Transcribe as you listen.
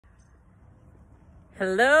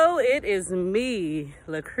Hello, it is me,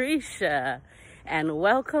 Lucretia, and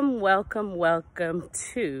welcome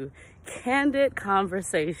to Candid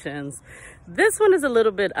Conversations. This one is a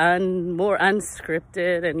little bit more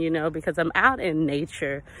unscripted, and because I'm out in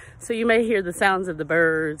nature, so you may hear the sounds of the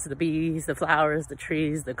birds, the bees, the flowers, the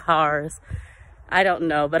trees, the cars. I don't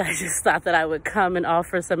know, but I just thought that I would come and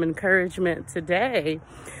offer some encouragement today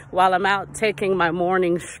while I'm out taking my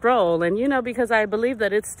morning stroll. And, because I believe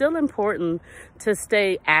that it's still important to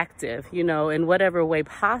stay active, in whatever way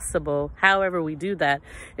possible. However we do that,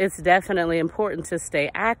 it's definitely important to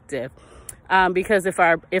stay active. Because if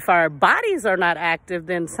our bodies are not active,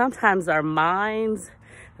 then sometimes our minds,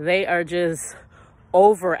 they are just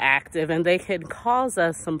overactive and they can cause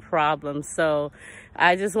us some problems. So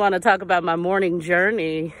I just want to talk about my morning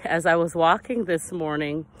journey. As I was walking this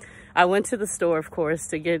morning, I went to the store, of course,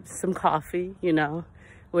 to get some coffee,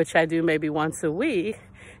 which I do maybe once a week.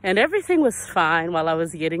 And everything was fine while I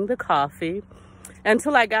was getting the coffee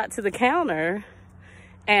until I got to the counter.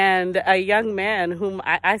 And a young man whom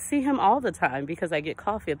I see him all the time because I get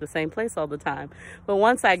coffee at the same place all the time. But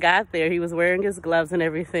once I got there, he was wearing his gloves and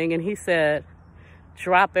everything. And he said,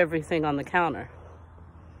 "Drop everything on the counter."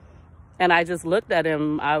 And I just looked at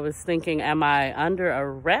him. I was thinking, am I under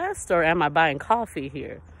arrest or am I buying coffee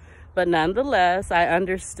here? But nonetheless, I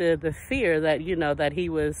understood the fear that, that he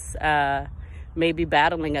was maybe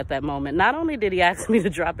battling at that moment. Not only did he ask me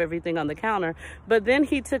to drop everything on the counter, but then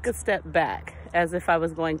he took a step back as if I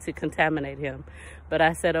was going to contaminate him. But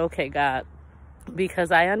I said, okay, God,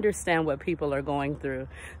 because I understand what people are going through.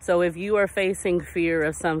 So if you are facing fear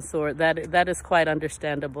of some sort, that is quite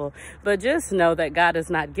understandable. But just know that God has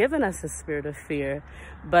not given us a spirit of fear,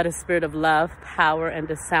 but a spirit of love, power, and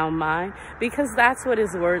a sound mind, because that's what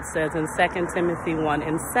his word says in 2 Timothy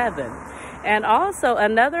 1:7. And also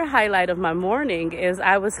another highlight of my morning is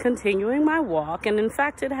I was continuing my walk. And in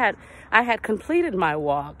fact, I had completed my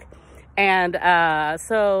walk. And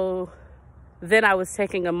so then I was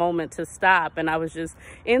taking a moment to stop, and I was just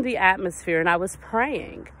in the atmosphere, and I was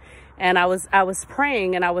praying. And I was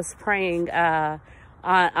praying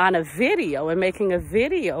on a video and making a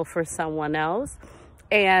video for someone else.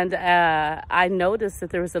 And I noticed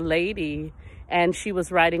that there was a lady, and she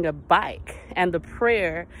was riding a bike, and the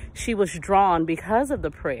prayer, she was drawn because of the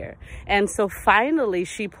prayer. And so finally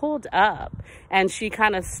she pulled up and she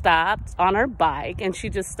kind of stopped on her bike, and she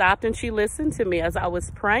just stopped and she listened to me as I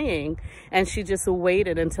was praying, and she just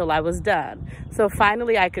waited until I was done. So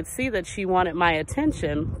finally I could see that she wanted my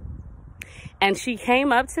attention, and she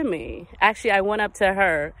came up to me. Actually, I went up to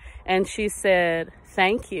her and she said,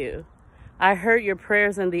 "Thank you. I heard your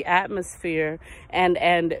prayers in the atmosphere, and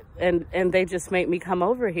they just made me come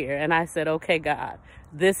over here." And I said, okay, God,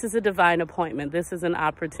 this is a divine appointment. This is an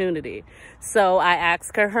opportunity. So I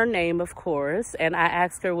asked her name, of course, and I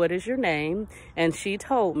asked her, "What is your name?" And she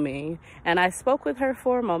told me, and I spoke with her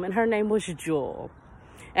for a moment. Her name was Jewel.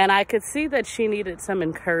 And I could see that she needed some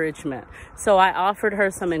encouragement. So I offered her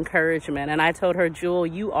some encouragement, and I told her, "Jewel,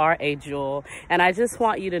 you are a jewel. And I just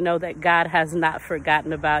want you to know that God has not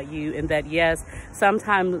forgotten about you, and that, yes,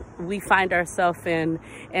 sometimes we find ourselves in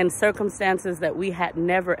circumstances that we had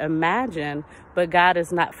never imagined, but God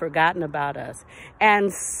has not forgotten about us."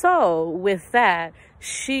 And so with that,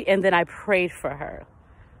 and then I prayed for her.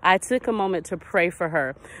 I took a moment to pray for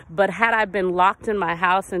her. But had I been locked in my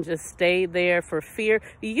house and just stayed there for fear,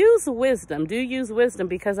 use wisdom. Do use wisdom,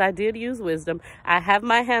 because I did use wisdom. I have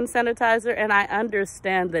my hand sanitizer, and I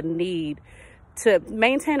understand the need to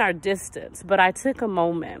maintain our distance. But I took a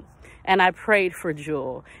moment and I prayed for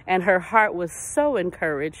Jewel, and her heart was so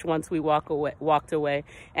encouraged once we walked away,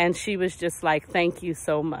 and she was just like, "Thank you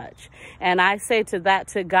so much." And I say to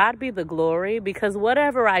God be the glory, because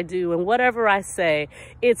whatever I do and whatever I say,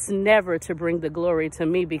 it's never to bring the glory to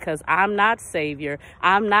me, because I'm not Savior,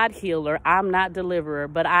 I'm not healer, I'm not deliverer,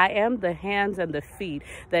 but I am the hands and the feet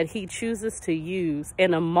that he chooses to use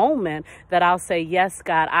in a moment that I'll say, "Yes,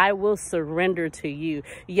 God, I will surrender to you.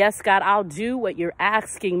 Yes, God, I'll do what you're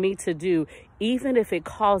asking me to do, even if it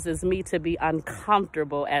causes me to be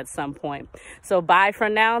uncomfortable at some point." So bye for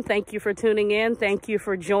now. Thank you for tuning in. Thank you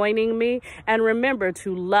for joining me. And remember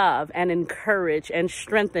to love and encourage and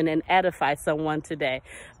strengthen and edify someone today.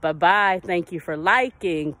 Bye-bye. Thank you for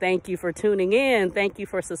liking. Thank you for tuning in. Thank you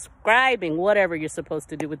for subscribing, whatever you're supposed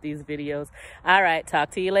to do with these videos. All right.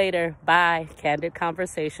 Talk to you later. Bye. Candid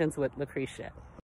Conversations with Lucretia.